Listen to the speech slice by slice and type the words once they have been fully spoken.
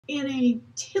in a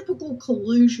typical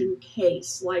collusion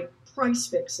case like price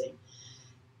fixing,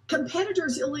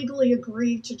 competitors illegally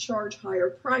agree to charge higher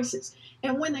prices.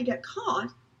 And when they get caught,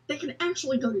 they can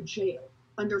actually go to jail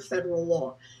under federal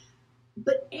law.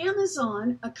 But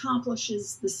Amazon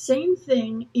accomplishes the same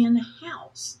thing in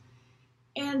house.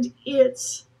 And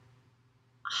its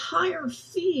higher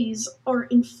fees are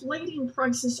inflating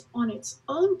prices on its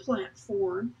own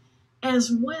platform,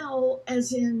 as well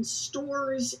as in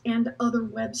stores and other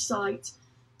websites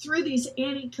through these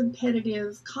anti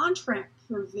competitive contract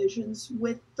provisions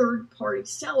with third party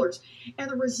sellers.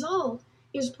 And the result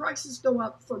is prices go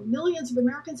up for millions of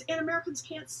Americans, and Americans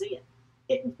can't see it.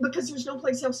 Because there's no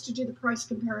place else to do the price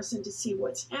comparison to see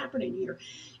what's happening here.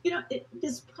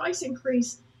 This price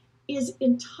increase is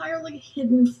entirely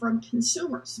hidden from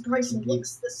consumers. The price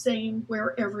looks the same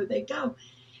wherever they go,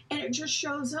 and it just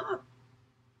shows up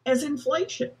as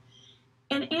inflation.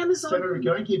 And Amazon. Senator,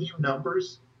 can I give you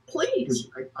numbers? Please.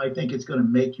 Because I think it's going to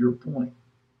make your point.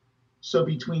 So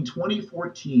between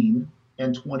 2014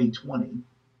 and 2020,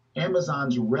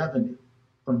 Amazon's revenue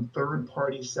from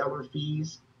third-party seller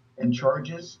fees and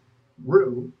charges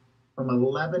grew from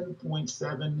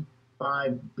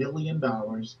 $11.75 billion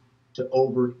to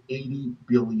over $80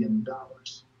 billion.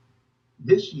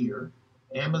 This year,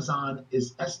 Amazon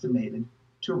is estimated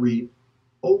to reap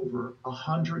over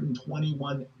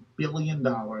 $121 billion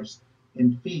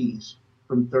in fees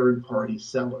from third-party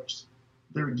sellers.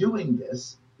 They're doing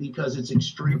this because it's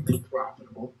extremely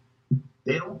profitable.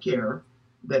 They don't care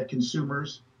that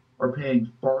consumers are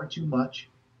paying far too much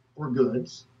for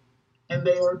goods, and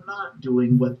they are not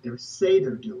doing what they say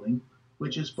they're doing,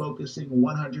 which is focusing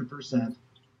 100%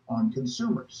 on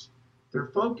consumers. They're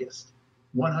focused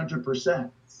 100%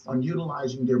 on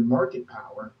utilizing their market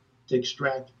power to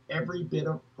extract every bit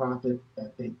of profit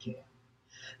that they can.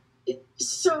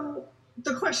 So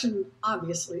the question,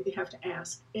 obviously, you have to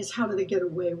ask is how do they get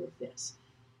away with this?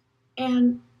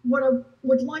 And what I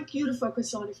would like you to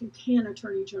focus on, if you can,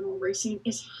 Attorney General Racine,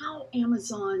 is how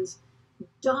Amazon's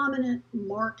dominant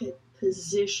market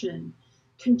position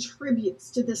contributes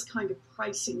to this kind of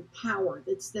pricing power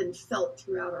that's then felt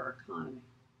throughout our economy.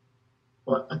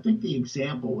 Well, I think the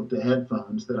example with the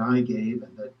headphones that I gave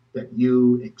and that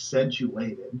you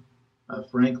accentuated,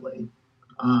 frankly,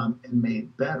 and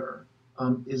made better,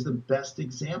 is the best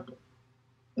example.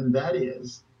 And that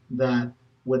is that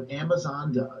what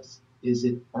Amazon does is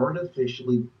it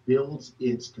artificially builds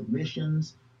its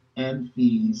commissions and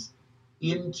fees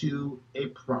into a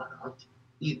product.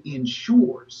 It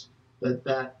ensures that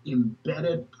that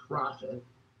embedded profit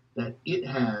that it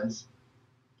has,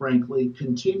 frankly,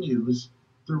 continues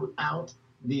throughout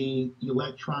the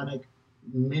electronic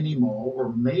mini mall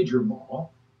or major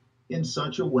mall in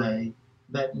such a way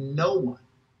that no one,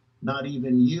 not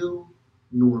even you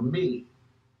nor me,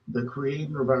 the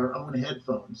creator of our own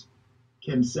headphones,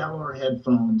 can sell our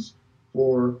headphones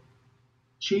for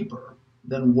cheaper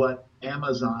than what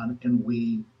Amazon and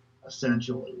we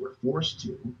essentially were forced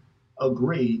to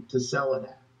agree to sell it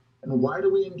at. And why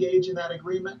do we engage in that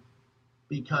agreement?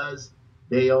 Because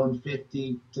they own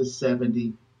 50 to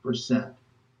 70%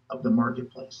 of the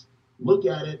marketplace. Look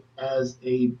at it as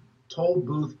a toll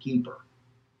booth keeper.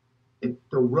 If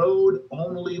the road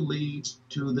only leads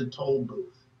to the toll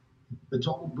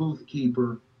booth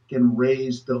keeper can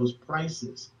raise those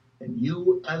prices. And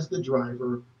you, as the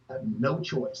driver, have no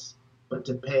choice but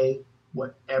to pay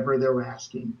whatever they're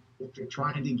asking if you're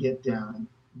trying to get down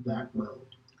that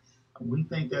road. We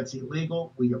think that's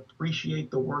illegal. We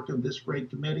appreciate the work of this great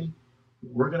committee.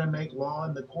 We're going to make law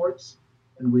in the courts,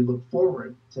 and we look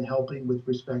forward to helping with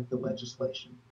respect to legislation.